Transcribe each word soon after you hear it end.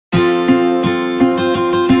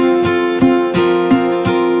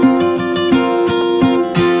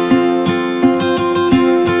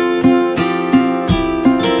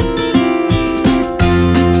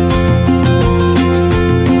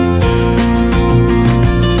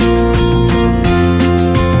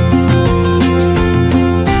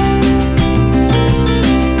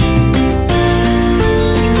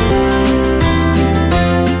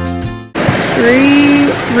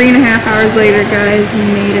hours later, guys, we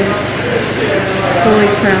made it. Holy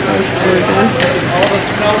crap, that looks gorgeous. All the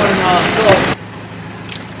snow and silt.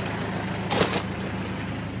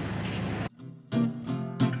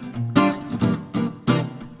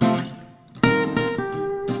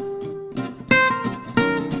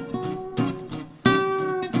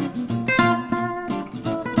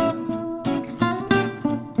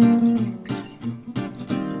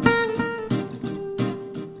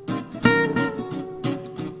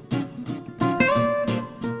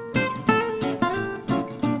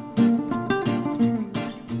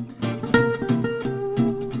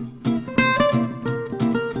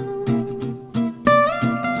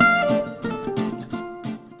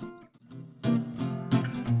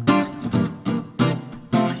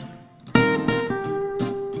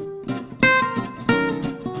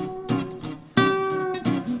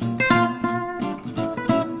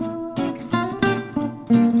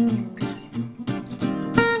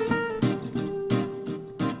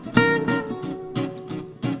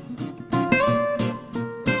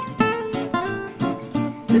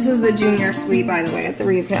 This is the junior suite, by the way, at the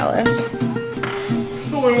Riu Palace.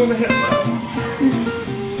 So I want to hit that.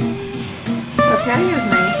 The patio is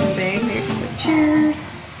nice and big. There's the chairs,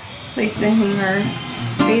 place to hang our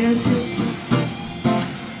bathing suits.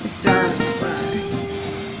 It's dark, but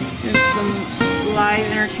there's some live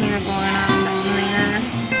entertainment going on down there.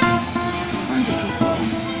 Tons of people.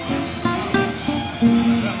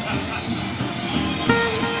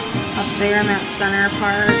 Up there in that center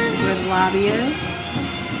part is where the lobby is.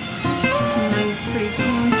 Pretty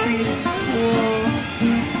palm trees, cool.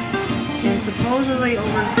 And supposedly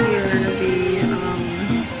over here the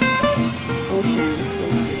ocean is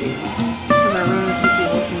supposed to be. Because our room is supposed to be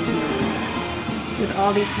ocean view. With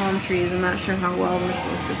all these palm trees, I'm not sure how well we're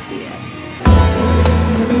supposed to see it.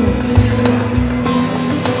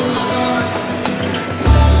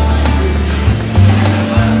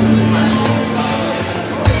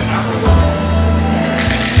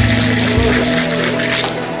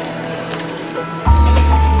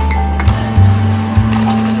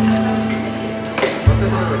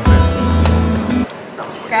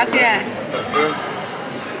 Gracias.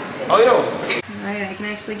 Alright, I can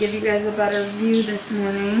actually give you guys a better view this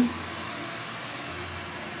morning.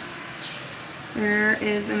 There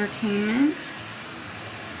is entertainment.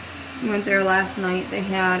 We went there last night. They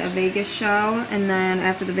had a Vegas show, and then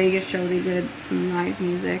after the Vegas show they did some live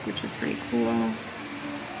music, which was pretty cool.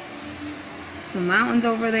 Some mountains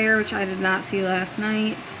over there, which I did not see last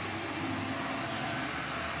night.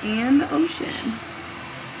 And the ocean.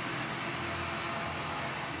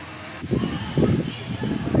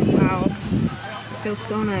 Wow, it feels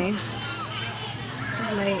so nice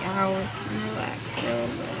to lay out and relax for a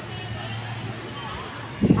little bit.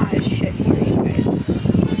 It's hot as shit here, you guys.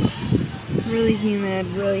 Really humid,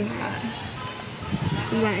 really hot.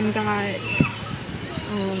 We went and got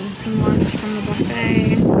some lunch from the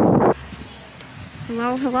buffet.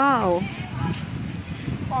 Hello, hello.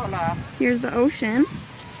 Hola. Here's the ocean.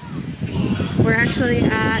 We're actually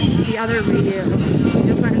at the other Riu. We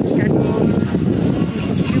just went and scheduled some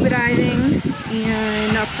scuba diving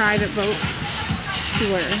and a private boat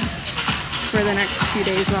tour for the next few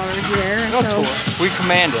days while we're here. No tour. We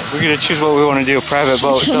command it. We're going to choose what we want to do. A private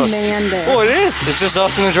boat. Command it. Well, it is. It's just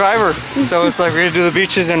us and the driver. So it's like we're going to do the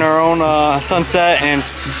beaches in our own sunset, and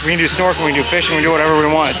we can do snorkeling, we can do fishing, we can do whatever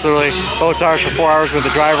we want. It's literally boat's ours for 4 hours with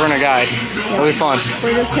a driver and a guide. Yep. It'll be fun.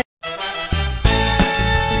 We're just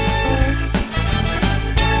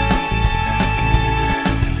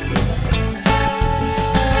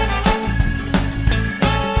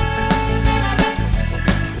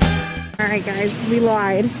Alright guys, we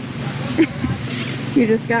lied. You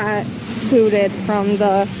just got booted from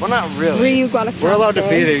the Well, not really. Riu Guanacaste. We're allowed to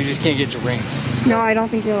be there, you just can't get your rings. No, I don't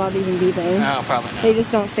think you're allowed to even be there. No, probably not. They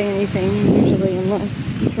just don't say anything usually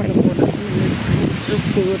unless you try to order something or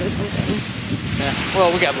food or something. Yeah,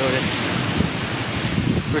 well, we got booted.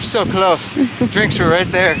 We're so close. Drinks were right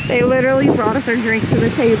there. They literally brought us our drinks to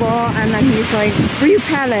the table and then he's like, Riu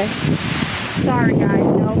Palace. Sorry guys,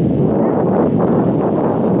 no.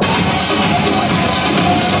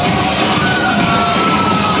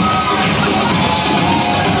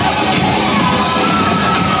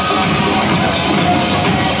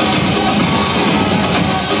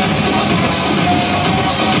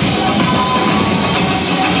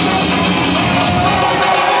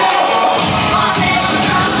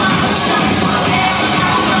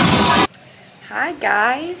 Hi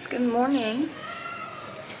guys, good morning.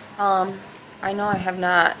 I know I have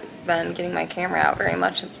not been getting my camera out very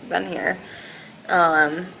much since we've been here.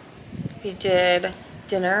 We did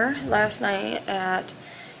dinner last night at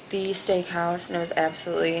the steakhouse, and it was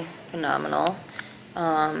absolutely phenomenal.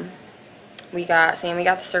 Sammy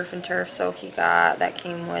got the surf and turf, so that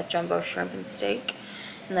came with jumbo shrimp and steak.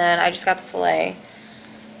 And then I just got the filet.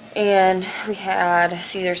 And we had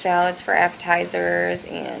Caesar salads for appetizers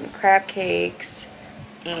and crab cakes.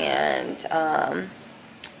 And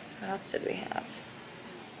what else did we have?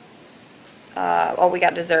 We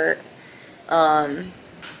got dessert.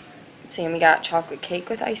 Sammy got chocolate cake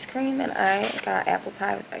with ice cream, and I got apple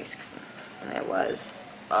pie with ice cream. And it was,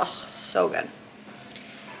 so good.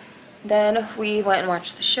 Then we went and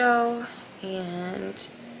watched the show and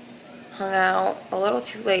hung out a little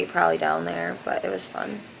too late probably down there, but it was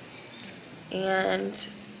fun. And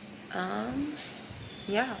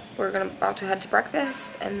yeah, we're about to head to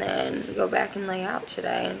breakfast and then go back and lay out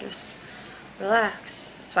today and just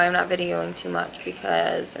relax. That's why I'm not videoing too much,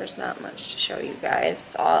 because there's not much to show you guys.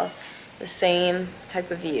 It's all the same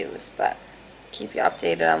type of views, but keep you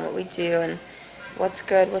updated on what we do and what's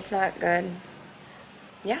good, what's not good.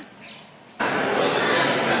 Yeah.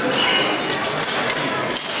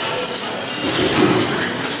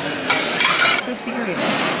 So serious.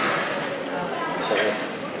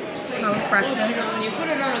 How was breakfast? When you put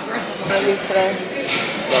it on aggressive. What do you do today?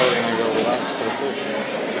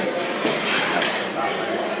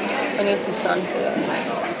 I need some sun today.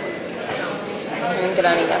 I didn't get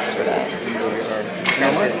any yesterday.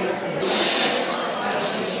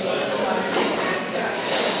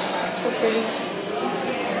 So pretty.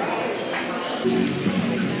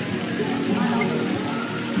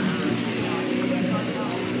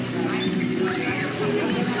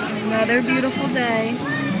 Another beautiful day.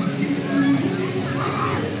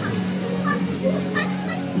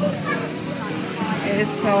 It is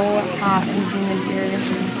so hot and humid here.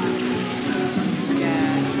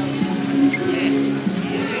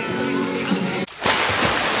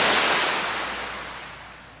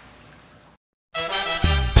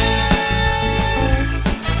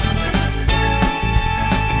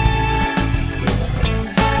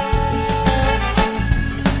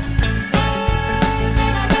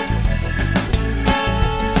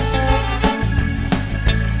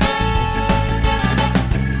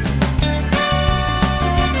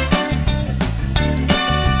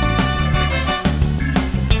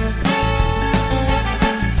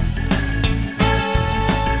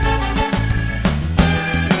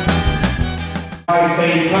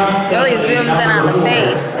 Really zooms in on the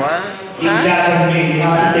face. What? Huh?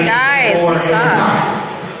 Guys, we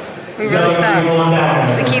suck. We really suck.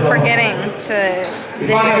 We keep forgetting to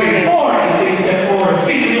videotape.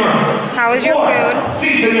 How was your food?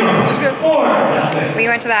 It's good. We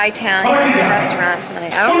went to the Italian restaurant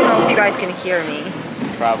tonight. I don't know if you guys can hear me.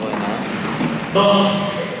 Probably not.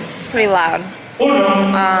 It's pretty loud.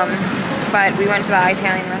 But we went to the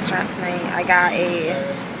Italian restaurant tonight. I got a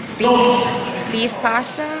beef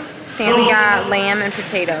pasta. Sammy got lamb and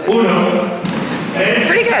potatoes.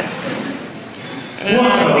 Pretty good.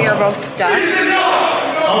 And we are both stuffed.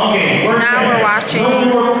 Now we're watching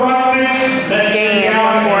the game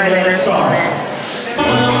before the entertainment.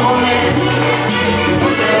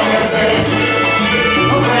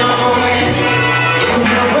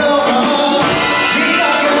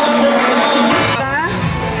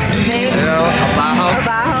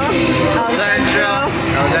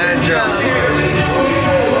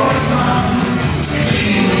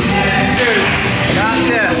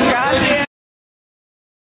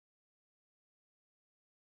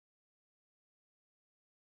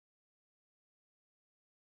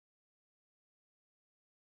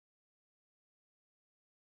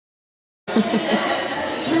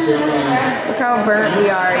 Look how burnt we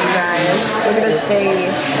are, you guys. Look at his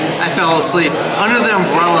face. I fell asleep under the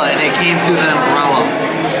umbrella and it came through the umbrella.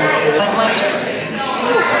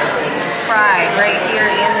 Fried right here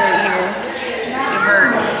and right here. It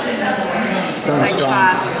hurts. Sun's My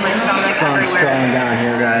chest, my stomach, Sun's everywhere. strong down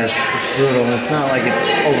here, guys. It's brutal. It's not like it's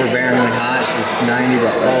overbearingly hot. It's just 90,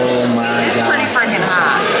 but oh my It's god. pretty freaking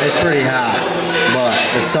hot. It's pretty hot, but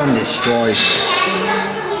the sun destroys it.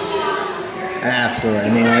 Absolutely.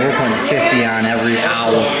 I mean, we're putting 50 on every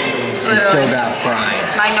hour and still got fried.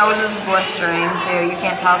 My nose is blistering too. You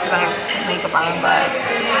can't tell because I have some makeup on, but.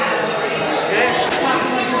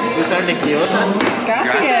 These are the gyoza.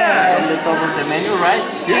 Gracias. On the top of the menu, right?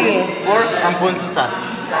 Yes. Pork and ponzu sauce.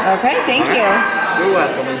 Okay, thank you. You're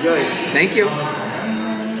welcome. Enjoy. Thank you.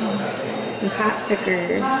 Some pot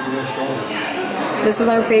stickers. This was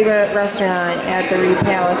our favorite restaurant at the Riu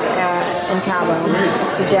Palace in Cabo.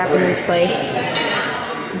 It's the Japanese place.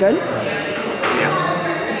 Good? Yeah.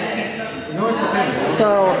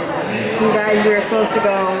 So, you guys, we were supposed to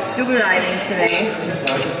go scuba diving today.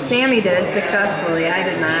 Sammy did successfully. I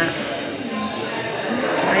did not.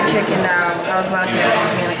 I chickened out. I was about to have a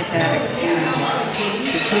panic attack.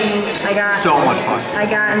 I got So much fun. I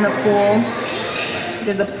got in the pool.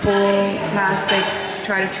 Did the pool test. They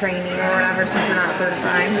try to train you or whatever since you're not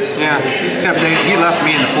certified. Yeah, except he left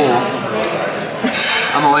me in the pool.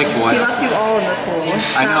 I'm a lake boy. He left you all in the pool.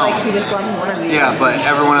 It's I not know. like he just left one of you. Yeah, but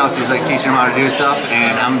everyone else is like teaching him how to do stuff,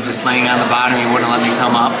 and I'm just laying on the bottom. He wouldn't let me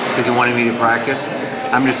come up because he wanted me to practice.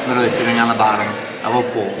 I'm just literally sitting on the bottom of a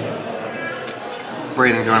pool,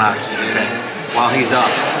 breathing through an oxygen tank, while he's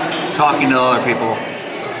up talking to other people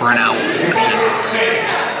for an hour.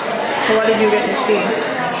 So what did you get to see?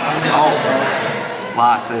 Oh,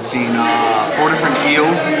 lots. I've seen 4 different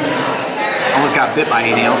eels. Almost got bit by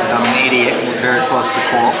an eel because I'm an idiot. We're very close to the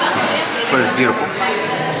coral, but it's beautiful.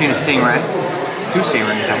 I've seen a stingray, 2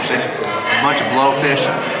 stingrays actually, a bunch of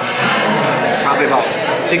blowfish. It's probably about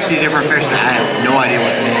 60 different fish that I have no idea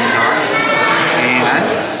what the names are. And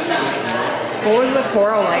What was the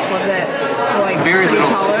coral like? Was it like very pretty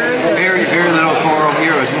little, colors? Or? very little coral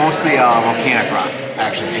here. It was mostly volcanic rock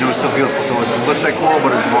actually, and it was still beautiful. So it looked like coral,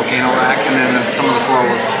 but it was volcano rock, and then some of the coral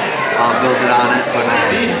was built on it. But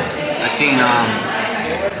I seen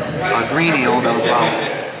a green eel that was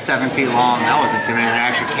about 7 feet long. That was intimidating. It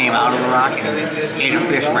actually came out of the rock and ate a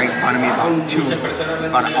fish right in front of me,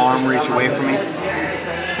 about an arm reach away from me.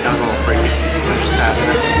 That was a little freaky. I just sat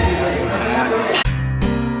there. Yeah.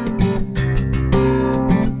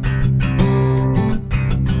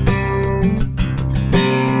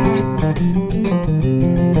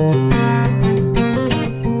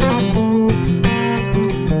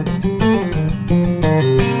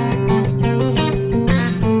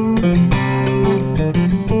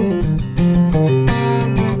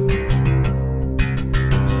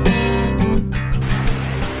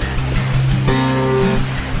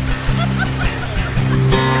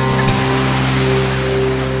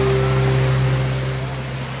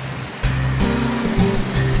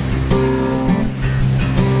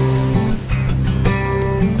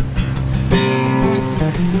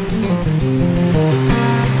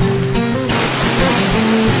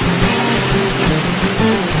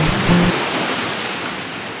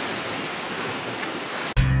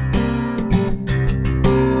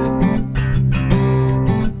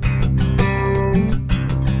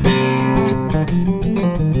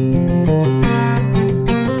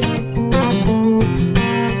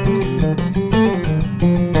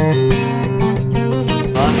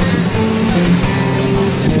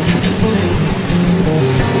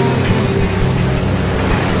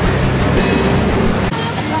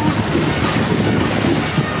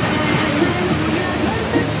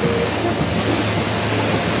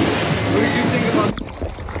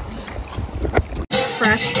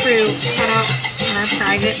 Fresh fruit cut out in our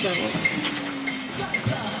private boat.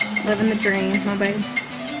 Living the dream, my babe.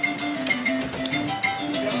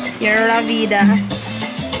 Pura la vida.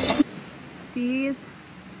 These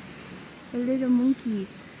are little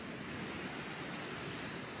monkeys.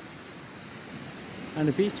 On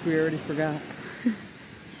the beach, we already forgot.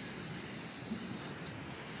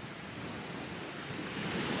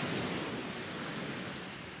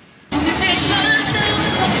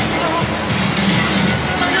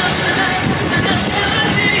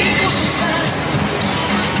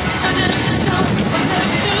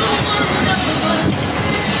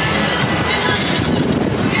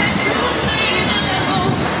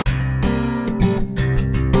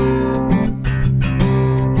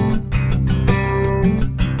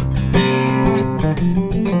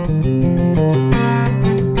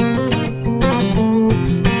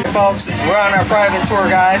 Folks, we're on our private tour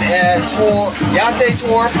guide at Yate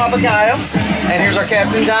Tour Papagayo, and here's our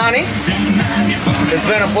captain Donnie. It's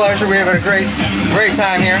been a pleasure. We're having a great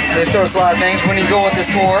time here. They've showed us a lot of things. When you go with this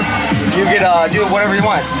tour, you can do whatever you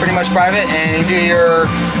want. It's pretty much private, and you can do your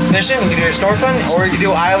fishing, you can do your snorkeling, or you can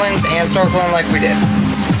do islands and snorkeling like we did.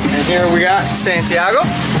 And here we got Santiago,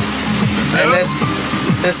 and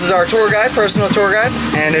this is our tour guide, personal tour guide,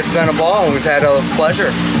 and it's been a ball, and we've had a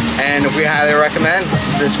pleasure. And we highly recommend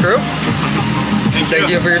this crew.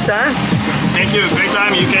 Thank you for your time. Thank you. Great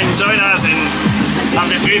time. You can join us and have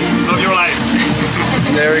the trip of your life.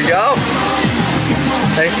 There we go.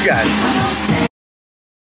 Thank you guys.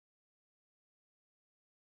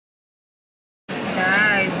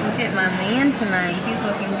 Guys, look at my man tonight. He's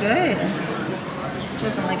looking good.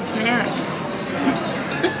 Looking like a snack.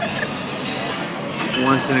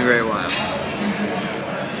 Once in a great while.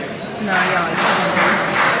 No, you're always looking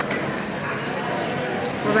good.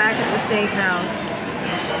 We're back at the steakhouse.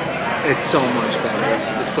 It's so much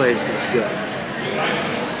better. This place is good.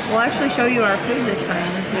 We'll actually show you our food this time,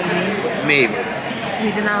 maybe. Maybe.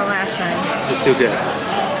 We did not last time. It's too good.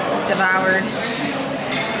 Devoured.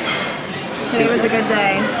 Today was a good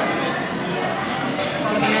day.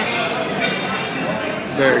 Wasn't it?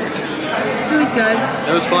 Very good. It was good.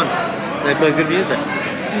 It was fun. They played good music.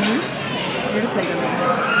 They did play good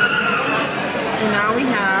music. And now we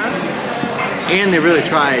have... And they really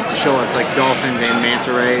tried to show us like dolphins and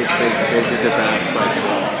manta rays. They did their best. Like,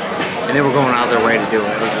 and they were going out of their way to do it.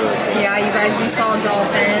 It was really cool. Yeah, you guys, we saw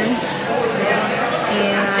dolphins.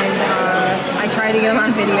 And I tried to get them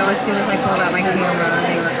on video. As soon as I pulled out my camera,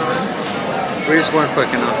 they were gone. We just weren't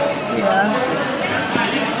quick enough. Yeah.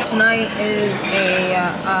 Tonight is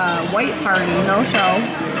a white party, no show.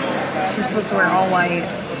 You're supposed to wear all white.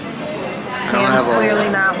 Sam's clearly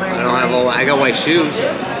not wearing white. I don't have all white. I got white shoes.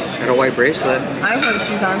 I got a white bracelet. I have white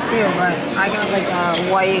shoes on too, but I got like a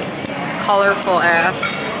white, colorful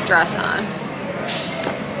ass dress on.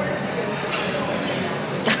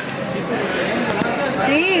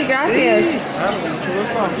 Sí, gracias.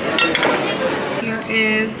 Here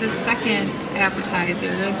is the second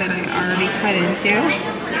appetizer that I already cut into.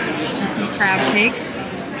 Some crab cakes.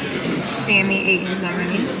 Sammy ate his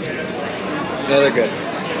already. Yeah, they're good.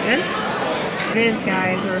 Good? It is,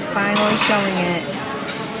 guys. We're finally showing it.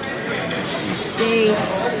 Some steak.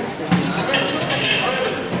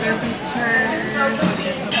 Surf and turf, which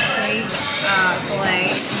is some steak, filet,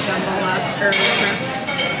 jumbo lobster,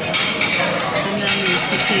 and then these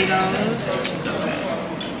potatoes. So good.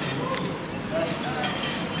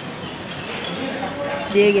 Let's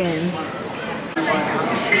dig in.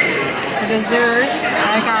 For desserts,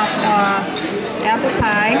 I got apple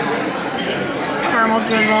pie, caramel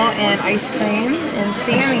drizzle, and ice cream. And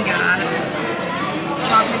Sammy got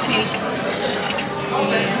chocolate cake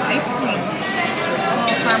and ice cream. A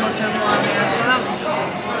little caramel drizzle on there as well.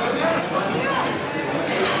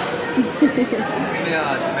 Give me a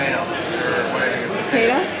tomato.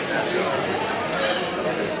 Potato?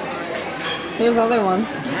 Here's the other one.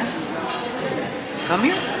 Come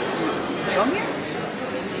here. Come here.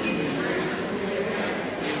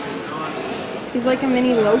 He's like a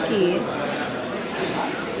mini Loki.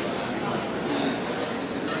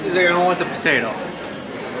 They're gonna want the potato.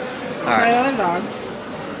 Try the other dog.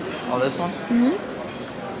 Oh, this one? Mm-hmm.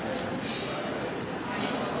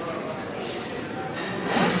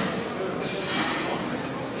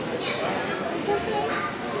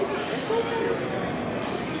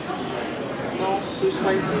 Too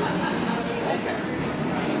spicy?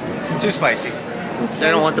 Too spicy. They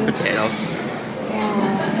don't want the potatoes.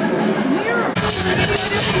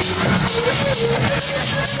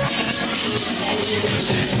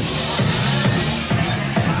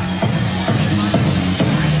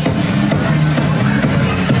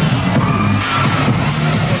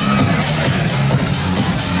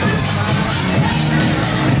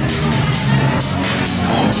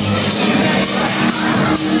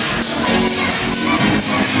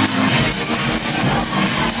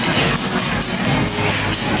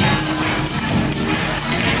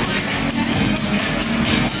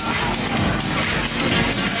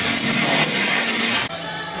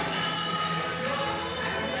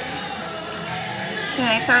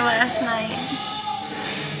 Tonight's our last night,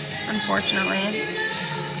 unfortunately.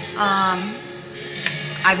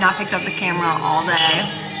 I've not picked up the camera all day.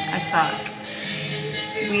 I suck.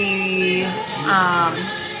 We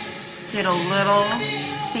did a little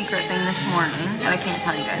secret thing this morning that I can't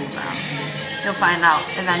tell you guys about. You'll find out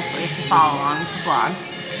eventually if you follow along with the vlog.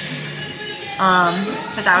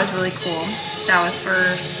 But that was really cool. That was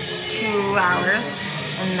for 2 hours,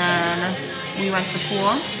 and then we went to the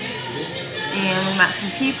pool. And we met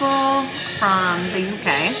some people from the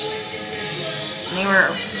UK. And they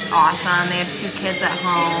were awesome. They had 2 kids at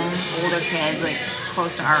home, older kids, like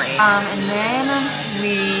close to our age. And then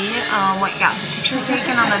we got some pictures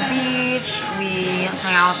taken on the beach. We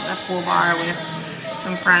hung out at the pool bar with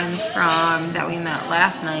some friends that we met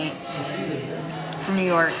last night from New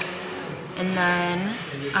York. And then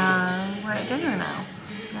we're at dinner now.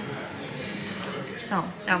 So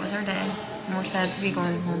that was our day. And we're sad to be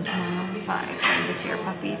going home tomorrow, but excited to see our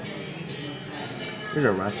puppies. There's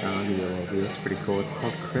a restaurant, I'll give you a little view. It's pretty cool. It's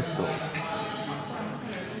called Crystals.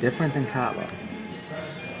 Different than Cabo.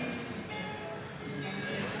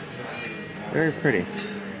 Very pretty.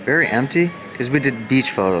 Very empty, because we did beach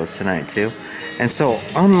photos tonight too. And so,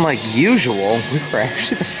 unlike usual, we were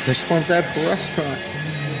actually the first ones at the restaurant.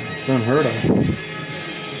 It's unheard of.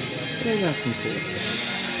 They got some cool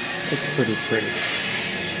stuff. It's pretty.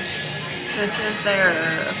 This is their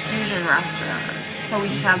fusion restaurant. So we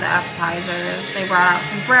just have the appetizers. They brought out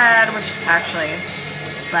some bread, which actually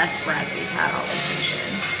best bread we've had all vacation.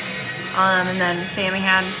 And then Sammy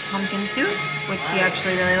had pumpkin soup, which he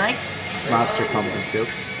actually really liked. Lobster pumpkin soup.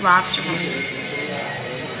 Lobster pumpkin soup.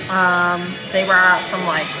 They brought out some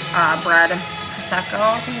like bread and prosecco,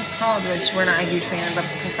 I think it's called, which we're not a huge fan of the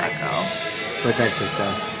prosecco. But that's just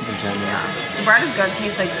us in general. Yeah, the bread is good. It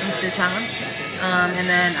tastes like some croutons. And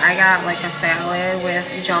then I got like a salad with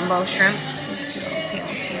jumbo shrimp. You can see little tails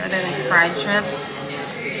here. They're like fried shrimp.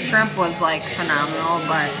 Shrimp was like phenomenal,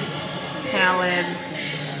 but salad,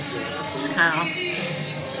 just kind of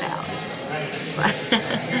salad. But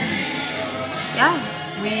yeah,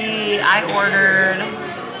 I ordered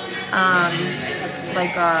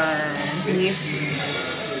like a beef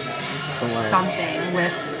something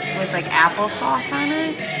with like applesauce on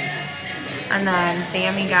it. And then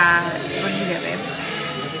Sammy got, what did you get, babe?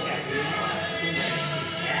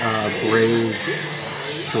 Braised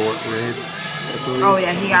short ribs, I believe. Oh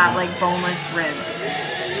yeah, he got like boneless ribs,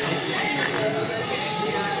 something like that.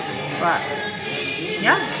 But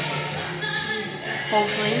yeah,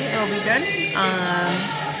 hopefully it'll be good.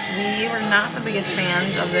 We were not the biggest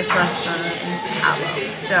fans of this restaurant in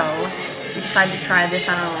Cabo, so we decided to try this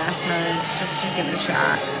on our last night just to give it a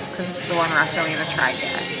shot, because this is the one restaurant we haven't tried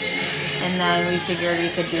yet. And then we figured we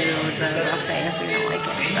could do the buffet if we don't like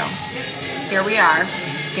it. So here we are,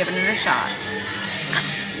 giving it a shot.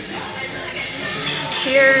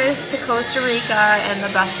 Cheers to Costa Rica and the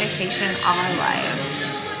best vacation of our lives.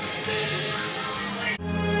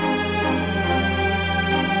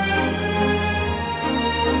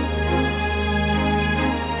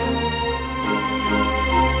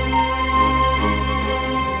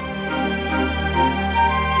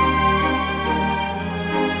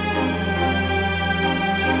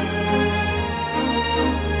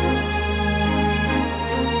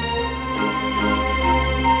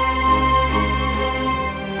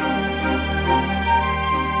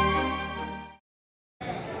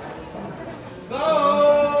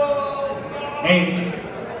 Hey,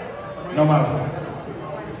 no matter.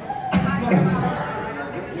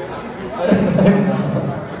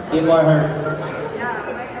 It might hurt.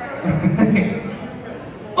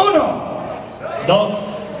 Uno, dos,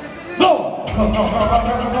 go! Go, go, go, go,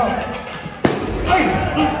 go, go, go. Ay!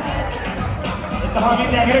 Esta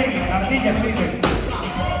familia gay, las niñas dicen.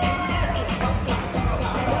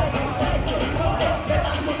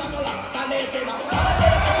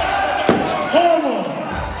 ¿Cómo?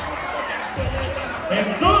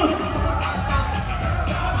 Jesús.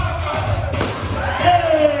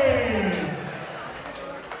 Hey!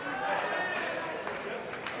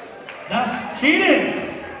 That's cheating.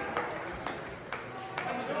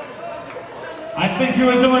 I think you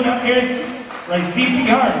were doing it like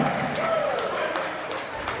CPR.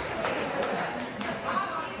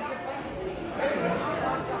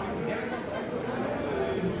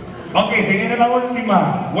 Okay, se viene la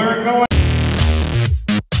última. We're going.